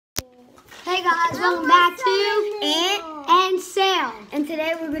Hey guys, welcome back to Ant and Sam. And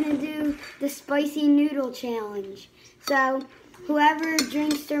today we're going to do the spicy noodle challenge. So whoever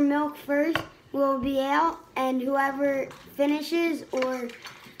drinks their milk first will be out, and whoever finishes or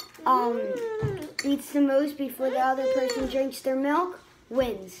eats the most before the other person drinks their milk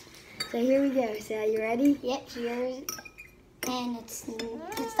wins. So here we go. So are you ready? Yep, here's, and it's the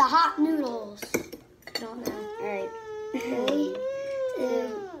hot noodles. Don't know. All right. 3,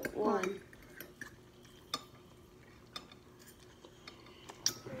 2, 1.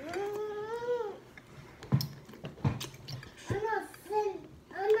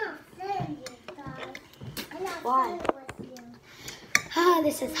 Why? Ah,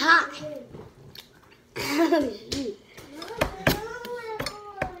 this is hot. Oh, shoot.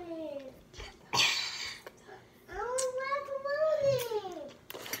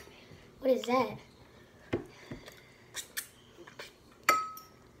 What is that?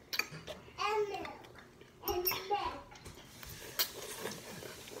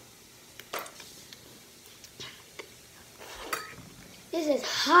 This is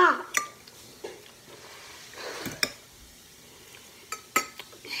hot.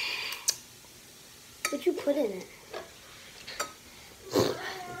 What you put in it?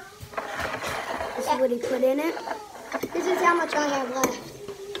 This is what he put in it. This is how much I have left.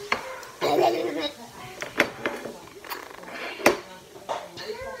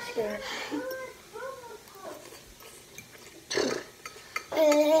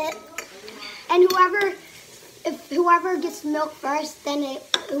 And if whoever gets milk first, then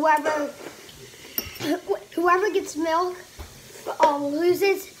whoever gets milk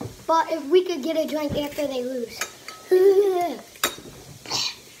loses. But if we could get a drink after they lose.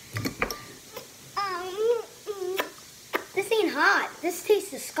 This ain't hot. This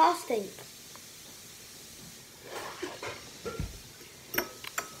tastes disgusting.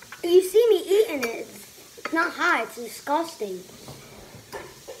 You see me eating it. It's not hot. It's disgusting.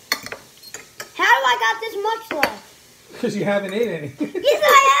 How do I got this much left? Because you haven't ate any. Yes, I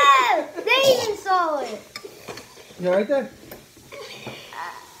have. They even saw it. You all right there?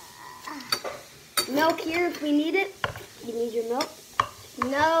 Milk here if we need it. You need your milk?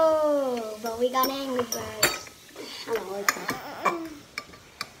 No, but we got Angry Birds. I don't like that.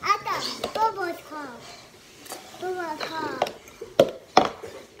 I got Bubba's Pop. Bubba's Pop.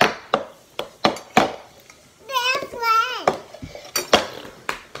 That's right.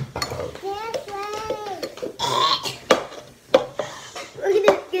 That's right. Look at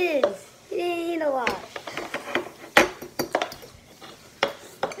this kid. He didn't eat a lot.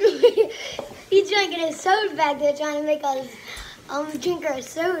 He's drinking his soda back there, trying to make us drink our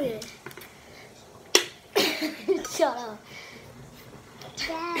soda. Shut up.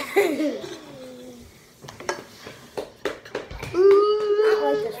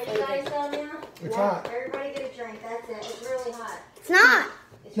 It's hot. Everybody get a drink. That's it. It's really hot. It's not.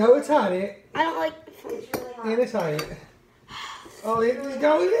 No, it's hot, Aunt. I don't like. It's really hot. Aunt, it's hot, Aunt. Oh, Aunt, he's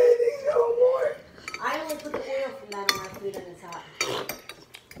going in. He's going more. I only put the oil from that on my food and it's hot.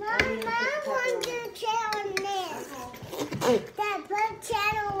 Mom, I want to challenge this. Dad, put a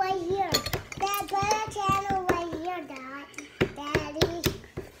channel right here. Dad, put a channel right here, Dad. Daddy.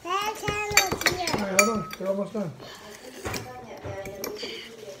 That channel's here. All right, hold on. They're almost done.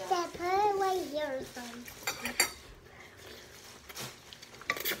 Dad, put it right here, son.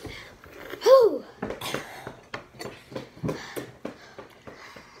 Whew.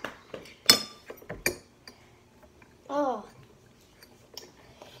 Oh.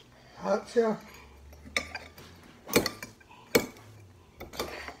 Hot, yeah.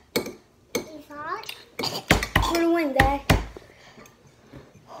 It's hot. For the win, Dad.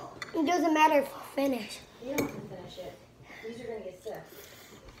 It doesn't matter if we finish. You don't have to finish it. These are going to get sick.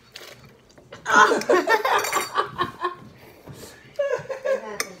 What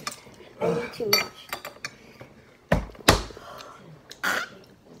happened? I did too much.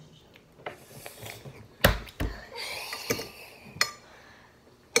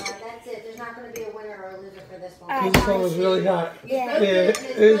 That's it. There's not going to be a winner or a loser for this one. This one was really hot. Yeah. Yeah, it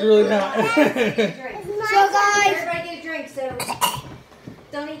is really hot. So guys, Everybody get a drink, so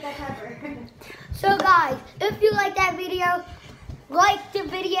don't eat that pepper. So guys, if you like that video, like the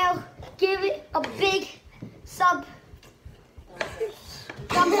video, give it a big thumbs up.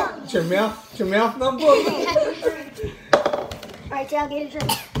 It's your mouth number. Alright, so I'll get a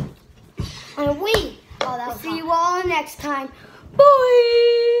drink. And we will see you all next time.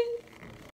 Bye!